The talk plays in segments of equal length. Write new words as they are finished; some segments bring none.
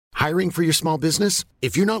Hiring for your small business?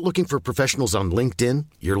 If you're not looking for professionals on LinkedIn,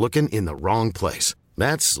 you're looking in the wrong place.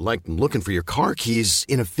 That's like looking for your car keys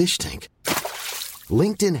in a fish tank.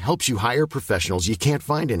 LinkedIn helps you hire professionals you can't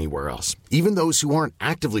find anywhere else, even those who aren't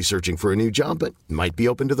actively searching for a new job but might be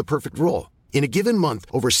open to the perfect role. In a given month,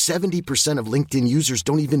 over 70% of LinkedIn users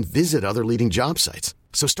don't even visit other leading job sites.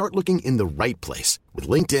 So start looking in the right place. With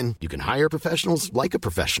LinkedIn, you can hire professionals like a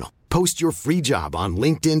professional. Post your free job on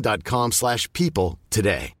linkedin.com/people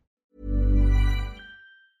today.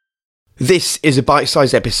 This is a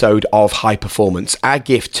bite-sized episode of High Performance, our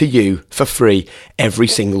gift to you for free every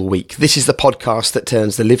single week. This is the podcast that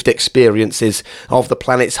turns the lived experiences of the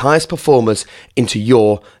planet's highest performers into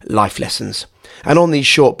your life lessons. And on these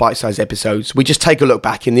short bite-sized episodes, we just take a look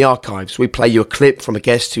back in the archives. We play you a clip from a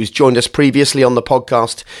guest who's joined us previously on the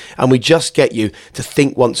podcast, and we just get you to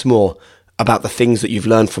think once more about the things that you've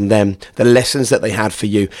learned from them, the lessons that they had for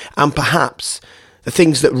you, and perhaps the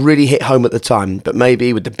things that really hit home at the time, but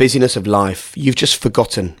maybe with the busyness of life, you've just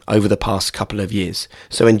forgotten over the past couple of years.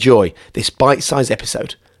 So enjoy this bite-sized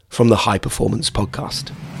episode from the High Performance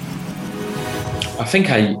Podcast. I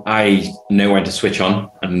think I know when to switch on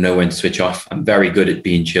and know when to switch off. I'm very good at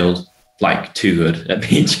being chilled, like too good at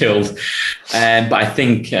being chilled. But I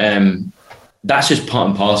think that's just part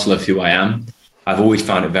and parcel of who I am. I've always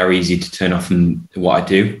found it very easy to turn off from what I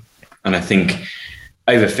do. And I think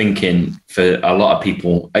overthinking, for a lot of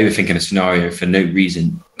people, overthinking a scenario for no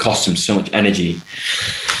reason costs them so much energy.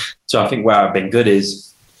 So I think where I've been good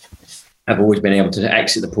is I've always been able to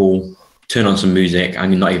exit the pool, turn on some music,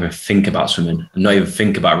 and not even think about swimming, and not even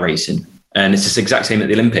think about racing. And it's just the exact same at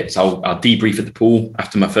the Olympics. I'll debrief at the pool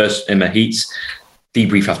after my heats,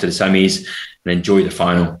 debrief after the semis, and enjoy the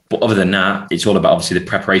final. But other than that, it's all about obviously the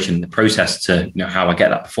preparation, the process to how I get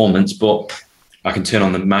that performance. But I can turn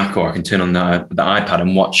on the Mac or I can turn on the iPad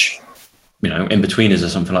and watch, in-betweeners or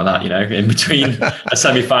something like that, in between a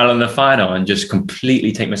semi-final and the final, and just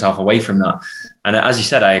completely take myself away from that. And as you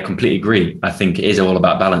said, I completely agree. I think it is all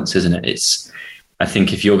about balance, isn't it? I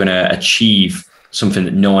think if you're going to achieve something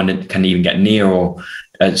that no one can even get near, or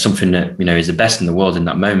something that, is the best in the world in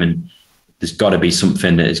that moment, there's got to be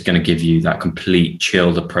something that is going to give you that complete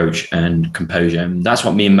chilled approach and composure. And that's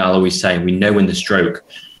what me and Mal always say. We know when the stroke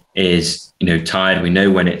is, tired. We know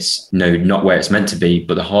when it's, not where it's meant to be.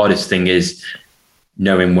 But the hardest thing is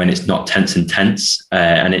knowing when it's not tense and tense.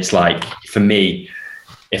 And it's like, for me,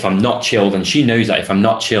 if I'm not chilled, and she knows that if I'm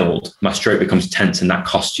not chilled, my stroke becomes tense, and that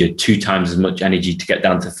costs you 2 times as much energy to get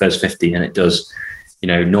down to the first 50 than it does,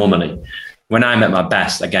 normally. When I'm at my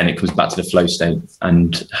best, again, it comes back to the flow state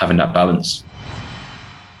and having that balance.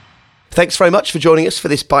 Thanks very much for joining us for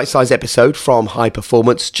this bite-sized episode from High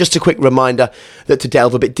Performance. Just a quick reminder that to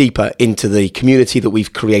delve a bit deeper into the community that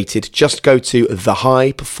we've created, just go to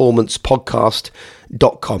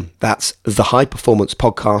thehighperformancepodcast.com. That's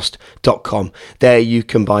thehighperformancepodcast.com. There you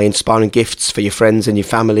can buy inspiring gifts for your friends and your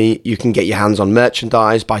family. You can get your hands on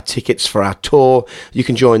merchandise, buy tickets for our tour. You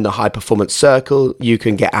can join the High Performance Circle. You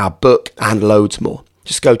can get our book and loads more.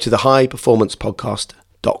 Just go to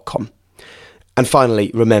thehighperformancepodcast.com. And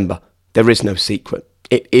finally, remember, there is no secret.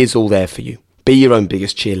 It is all there for you. Be your own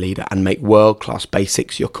biggest cheerleader and make world-class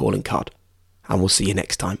basics your calling card. And we'll see you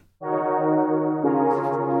next time.